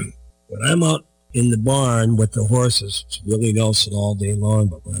I'm out in the barn with the horses, it's Willie Nelson all day long,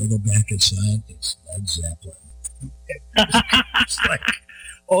 but when I go back inside, it's Led Zeppelin. It's like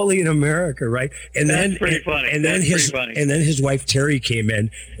only in America, right? And That's pretty funny. And then his wife Terry came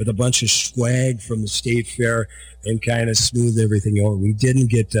in with a bunch of swag from the state fair and kind of smoothed everything over. We didn't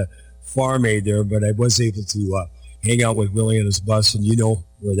get to Farm Aid there, but I was able to hang out with Willie on his bus, and you know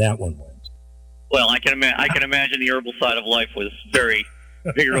where that one went. Well, I can imagine the herbal side of life was very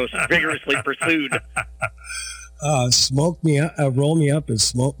vigorously pursued. Smoke me up, roll me up, and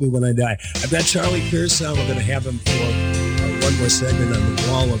smoke me when I die. I've got Charlie Pierce on. We're going to have him for one more segment on the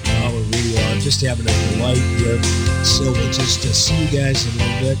Wall of Power Radio. I'm just having a delight here. So we'll just see you guys in a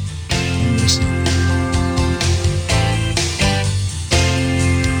little bit. And we'll see you.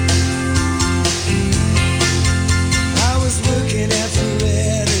 I was looking at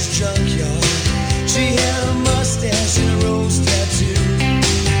Loretta's junkyard. She had a mustache and a rose tattoo.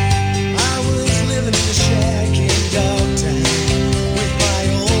 I was living in the shack in Dogtown with my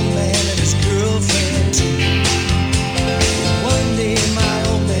old man and his girlfriend too. One day my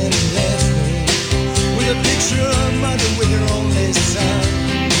old man left me with a picture of mother with her only son.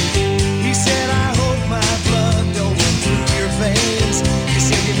 He said, I hope my blood don't run through your veins. He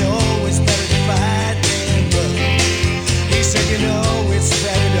said, it's better to fight than run. He said, it's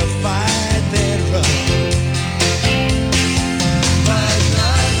better to fight than run.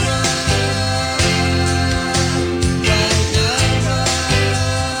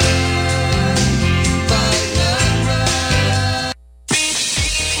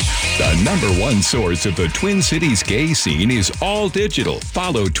 The number one source of the Twin Cities gay scene is all digital.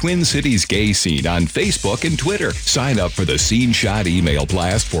 Follow Twin Cities Gay Scene on Facebook and Twitter. Sign up for the Scene Shot email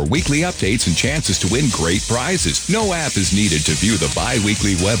blast for weekly updates and chances to win great prizes. No app is needed to view the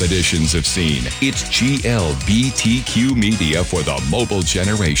bi-weekly web editions of Scene. It's GLBTQ media for the mobile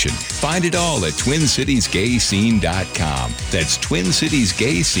generation. Find it all at TwinCitiesGayScene.com. That's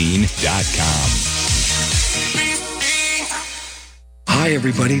TwinCitiesGayScene.com. Hi,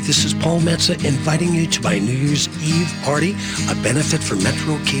 everybody. This is Paul Metza inviting you to my New Year's Eve party, a benefit for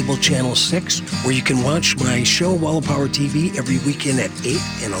Metro Cable Channel 6, where you can watch my show, Wall of Power TV, every weekend at 8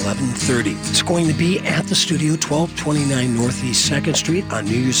 and 11:30. It's going to be at the studio, 1229 Northeast 2nd Street on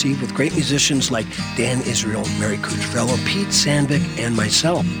New Year's Eve with great musicians like Dan Israel, Mary Cuccifello, Pete Sandvik, and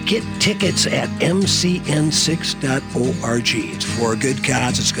myself. Get tickets at mcn6.org. It's for a good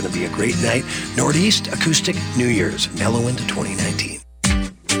cause. It's going to be a great night. Northeast Acoustic New Year's, mellow into 2019.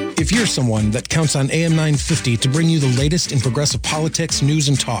 If you're someone that counts on AM 950 to bring you the latest in progressive politics, news,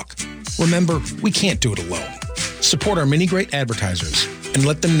 and talk, remember, we can't do it alone. Support our many great advertisers and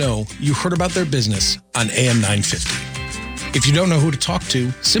let them know you heard about their business on AM 950. If you don't know who to talk to,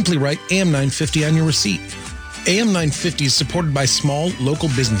 simply write AM 950 on your receipt. AM 950 is supported by small, local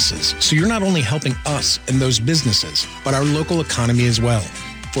businesses, so you're not only helping us and those businesses, but our local economy as well.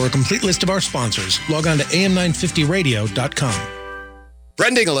 For a complete list of our sponsors, log on to am950radio.com.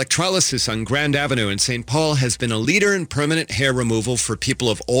 Brending Electrolysis on Grand Avenue in St. Paul has been a leader in permanent hair removal for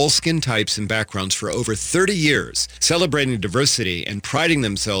people of all skin types and backgrounds for over 30 years, celebrating diversity and priding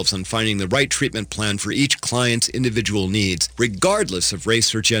themselves on finding the right treatment plan for each client's individual needs, regardless of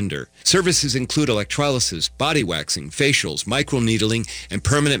race or gender. Services include electrolysis, body waxing, facials, microneedling, and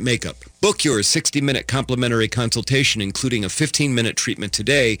permanent makeup. Book your 60-minute complimentary consultation, including a 15-minute treatment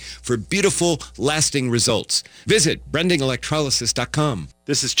today for beautiful, lasting results. Visit brendingelectrolysis.com.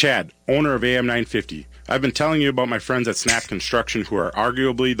 This is Chad, owner of AM 950. I've been telling you about my friends at Snap Construction, who are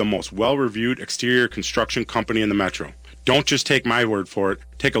arguably the most well-reviewed exterior construction company in the metro. Don't just take my word for it.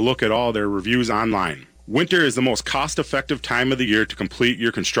 Take a look at all their reviews online. Winter is the most cost-effective time of the year to complete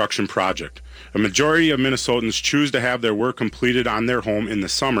your construction project. A majority of Minnesotans choose to have their work completed on their home in the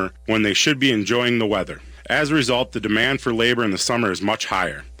summer when they should be enjoying the weather. As a result, the demand for labor in the summer is much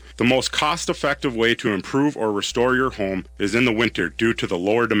higher. The most cost-effective way to improve or restore your home is in the winter due to the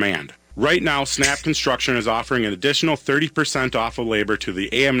lower demand. Right now, Snap Construction is offering an additional 30% off of labor to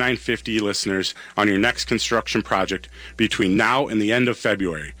the AM 950 listeners on your next construction project between now and the end of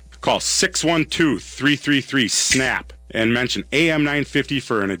February. Call 612-333-SNAP and mention AM 950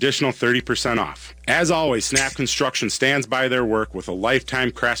 for an additional 30% off. As always, Snap Construction stands by their work with a lifetime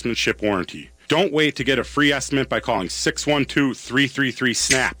craftsmanship warranty. Don't wait to get a free estimate by calling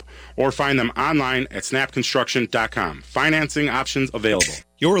 612-333-SNAP or find them online at snapconstruction.com. Financing options available.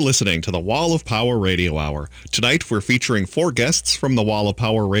 You're listening to the Wall of Power Radio Hour. Tonight, we're featuring 4 guests from the Wall of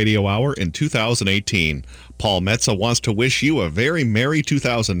Power Radio Hour in 2018. Paul Metza wants to wish you a very merry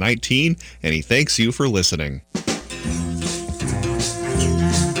 2019, and he thanks you for listening.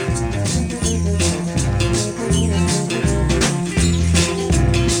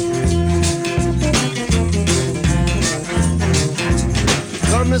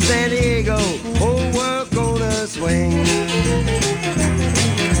 Come to San Diego, whole world gonna swing.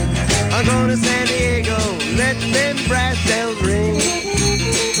 I'm going to San Diego, let them brass bells ring.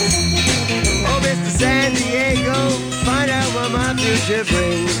 Oh, Mr. San Diego, find out what my future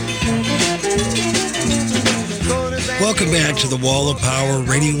brings. Welcome back to the Wall of Power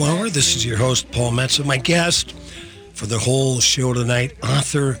Radio Hour. This is your host, Paul Metza. My guest for the whole show tonight,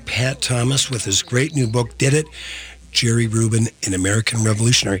 author Pat Thomas, with his great new book, Did It? Jerry Rubin, an American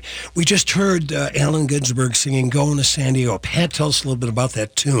Revolutionary. We just heard Allen Ginsberg singing Going to San Diego. Pat, tell us a little bit about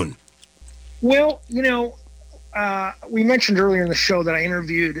that tune. Well, we mentioned earlier in the show that I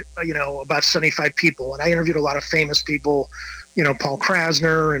interviewed, about 75 people, and I interviewed a lot of famous people, Paul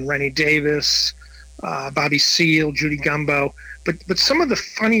Krasner and Rennie Davis, Bobby Seale, Judy Gumbo. But some of the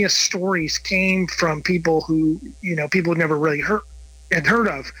funniest stories came from people who, people had never really heard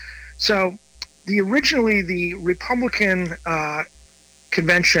of. So originally the Republican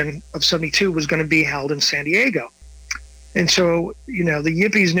convention of 72 was going to be held in San Diego. And so, the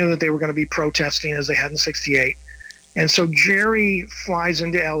Yippies knew that they were going to be protesting as they had in 68. And so Jerry flies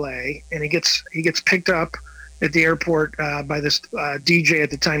into L.A. and he gets picked up at the airport by this DJ at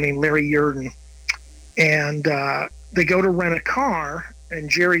the time named Larry Yurden. And they go to rent a car in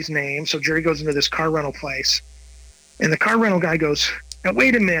Jerry's name. So Jerry goes into this car rental place. And the car rental guy goes, "Now,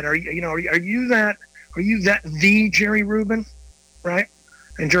 wait a minute, are you the Jerry Rubin?" Right?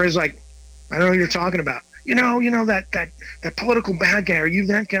 And Jerry's like, "I don't know what you're talking about. That political bad guy, are you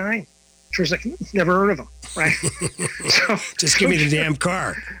that guy?" Jerry's like, "Never heard of him." Right? Just give me the damn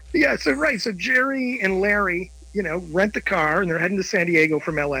car. Yeah, so Jerry and Larry, rent the car, and they're heading to San Diego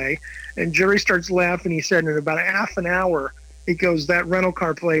from LA. And Jerry starts laughing. He said, in about a half an hour, he goes, that rental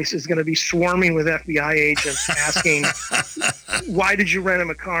car place is going to be swarming with FBI agents asking, "Why did you rent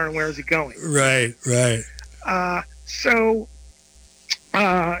him a car and where is it going?" Right.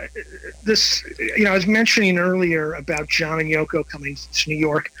 This, I was mentioning earlier about John and Yoko coming to New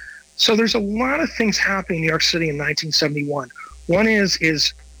York. So there's a lot of things happening in New York City in 1971. One is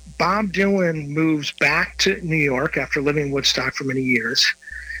Bob Dylan moves back to New York after living in Woodstock for many years.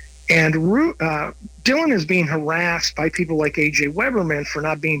 And Dylan is being harassed by people like A.J. Weberman for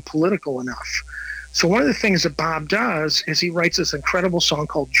not being political enough. So one of the things that Bob does is he writes this incredible song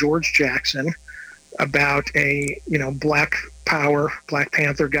called George Jackson about a, Black Power, Black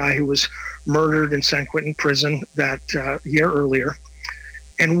Panther guy who was murdered in San Quentin prison that year earlier.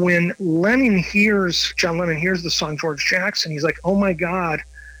 And when John Lennon hears the song George Jackson, he's like, "Oh my God."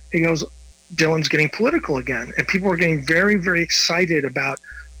 He goes, "Dylan's getting political again." And people are getting very, very excited about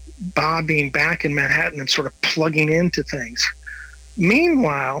Bob being back in Manhattan and sort of plugging into things.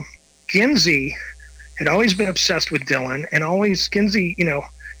 Meanwhile, Ginsey had always been obsessed with Dylan, and Ginsey,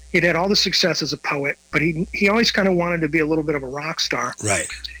 he'd had all the success as a poet, but he always kind of wanted to be a little bit of a rock star. Right.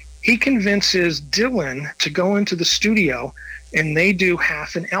 He convinces Dylan to go into the studio, and they do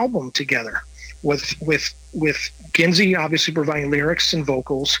half an album together with Ginsey obviously providing lyrics and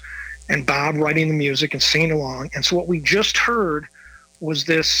vocals, and Bob writing the music and singing along. And so what we just heard was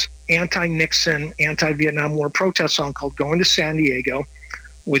this anti-Nixon, anti-Vietnam War protest song called Going to San Diego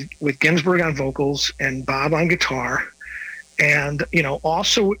with Ginsberg on vocals and Bob on guitar. And,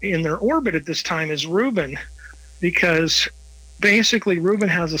 also in their orbit at this time is Rubin, because basically Rubin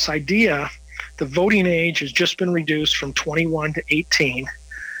has this idea. The voting age has just been reduced from 21 to 18.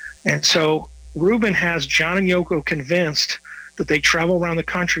 And so Rubin has John and Yoko convinced that they travel around the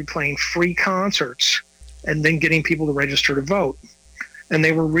country playing free concerts and then getting people to register to vote. And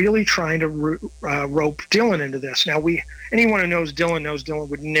they were really trying to rope Dylan into this. Now, anyone who knows Dylan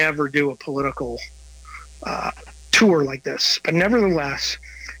would never do a political tour like this. But nevertheless,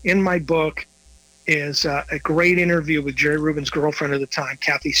 in my book, is a great interview with Jerry Rubin's girlfriend at the time,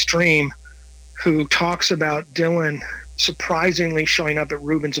 Kathy Stream, who talks about Dylan surprisingly showing up at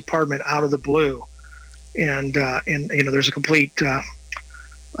Rubin's apartment out of the blue. And there's a complete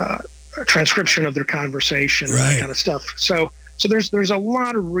transcription of their conversation and that kind of stuff. So there's a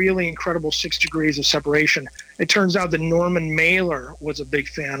lot of really incredible 6 degrees of separation. It turns out that Norman Mailer was a big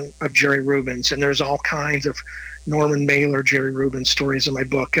fan of Jerry Rubin's, and there's all kinds of Norman Mailer, Jerry Rubin stories in my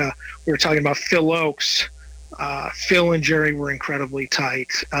book. We were talking about Phil Oakes. Phil and Jerry were incredibly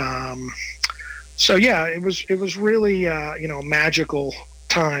tight. So yeah, it was really a magical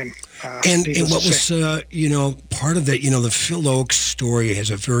time. And what was part of that, the Phil Oakes story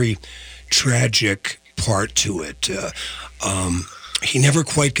has a very tragic part to it. He never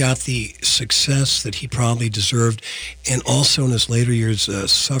quite got the success that he probably deserved, and also in his later years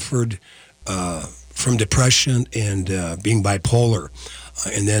suffered from depression and being bipolar,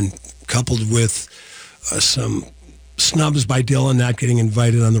 and then coupled with some snubs by Dylan, not getting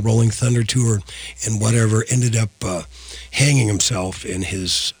invited on the Rolling Thunder tour and whatever, ended up hanging himself in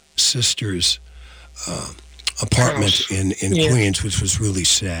his sister's apartment in Queens, which was really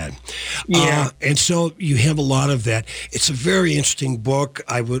sad. And so you have a lot of that. It's a very interesting book.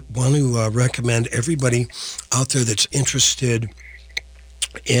 I would want to recommend everybody out there that's interested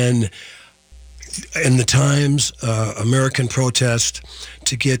in the times, American protest,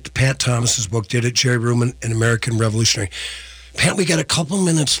 to get Pat Thomas's book, Did It, Jerry Rubin, An American Revolutionary. Pat, we got a couple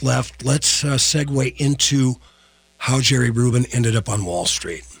minutes left. Let's segue into how Jerry Rubin ended up on Wall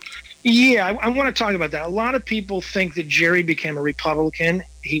Street. Yeah, I want to talk about that. A lot of people think that Jerry became a Republican.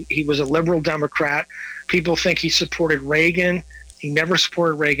 He was a liberal Democrat. People think he supported Reagan. He never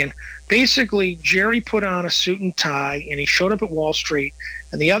supported Reagan. Basically, Jerry put on a suit and tie, and he showed up at Wall Street.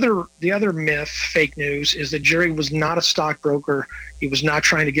 And the other myth, fake news, is that Jerry was not a stockbroker. He was not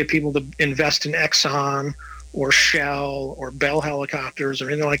trying to get people to invest in Exxon or Shell or Bell Helicopters or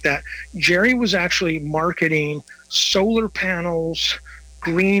anything like that. Jerry was actually marketing solar panels,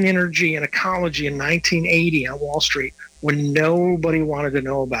 green energy, and ecology in 1980 on Wall Street when nobody wanted to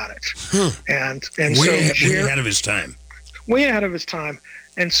know about it. And way ahead of his time. Way ahead of his time.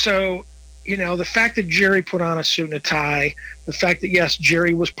 And so, the fact that Jerry put on a suit and a tie, the fact that, yes,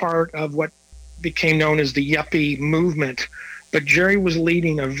 Jerry was part of what became known as the yuppie movement, but Jerry was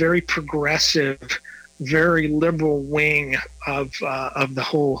leading a very progressive, very liberal wing of the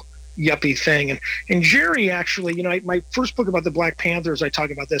whole yuppie thing. And Jerry actually, my first book about the Black Panthers, I talk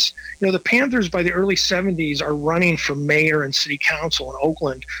about this. The Panthers by the early 70s are running for mayor and city council in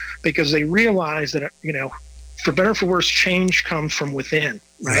Oakland because they realize that, for better or for worse, change comes from within,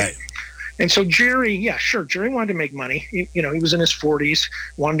 right? And so Jerry, Jerry wanted to make money. He was in his 40s,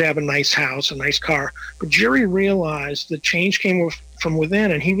 wanted to have a nice house, a nice car. But Jerry realized that change came from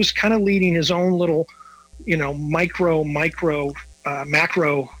within, and he was kind of leading his own little, macro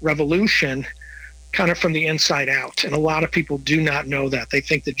revolution kind of from the inside out. And a lot of people do not know that. They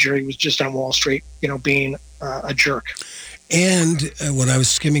think that Jerry was just on Wall Street, being a jerk. And when I was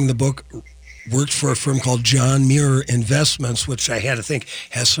skimming the book, worked for a firm called John Muir Investments, which I had to think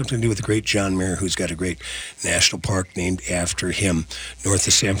has something to do with the great John Muir, who's got a great national park named after him north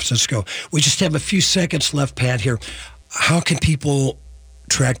of San Francisco. We just have a few seconds left, Pat, here. How can people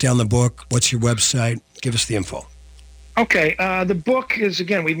track down the book? What's your website? Give us the info. Okay. The book is,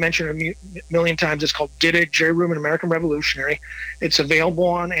 again, we've mentioned it a million times. It's called Did It, Jerry Rubin, American Revolutionary. It's available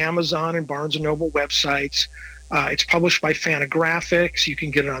on Amazon and Barnes & Noble websites. It's published by Fantagraphics. You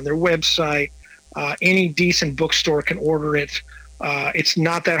can get it on their website. Any decent bookstore can order it. It's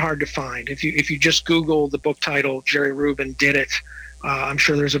not that hard to find. If you just Google the book title, Jerry Rubin Did It, I'm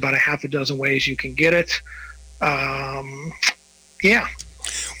sure there's about a half a dozen ways you can get it.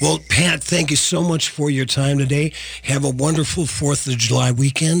 Well, Pat, thank you so much for your time today. Have a wonderful 4th of July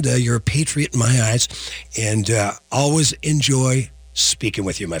weekend. You're a patriot in my eyes, and always enjoy speaking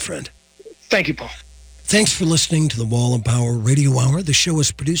with you, my friend. Thank you, Paul. Thanks for listening to the Wall of Power Radio Hour. The show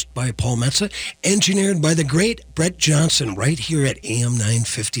is produced by Paul Metza, engineered by the great Brett Johnson, right here at AM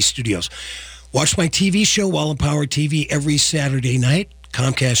 950 Studios. Watch my TV show, Wall of Power TV, every Saturday night,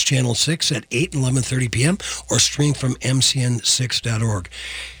 Comcast Channel 6 at 8 and 11:30 p.m., or stream from mcn6.org.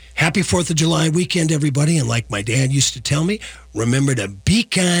 Happy 4th of July weekend, everybody, and like my dad used to tell me, remember to be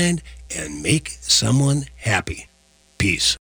kind and make someone happy. Peace.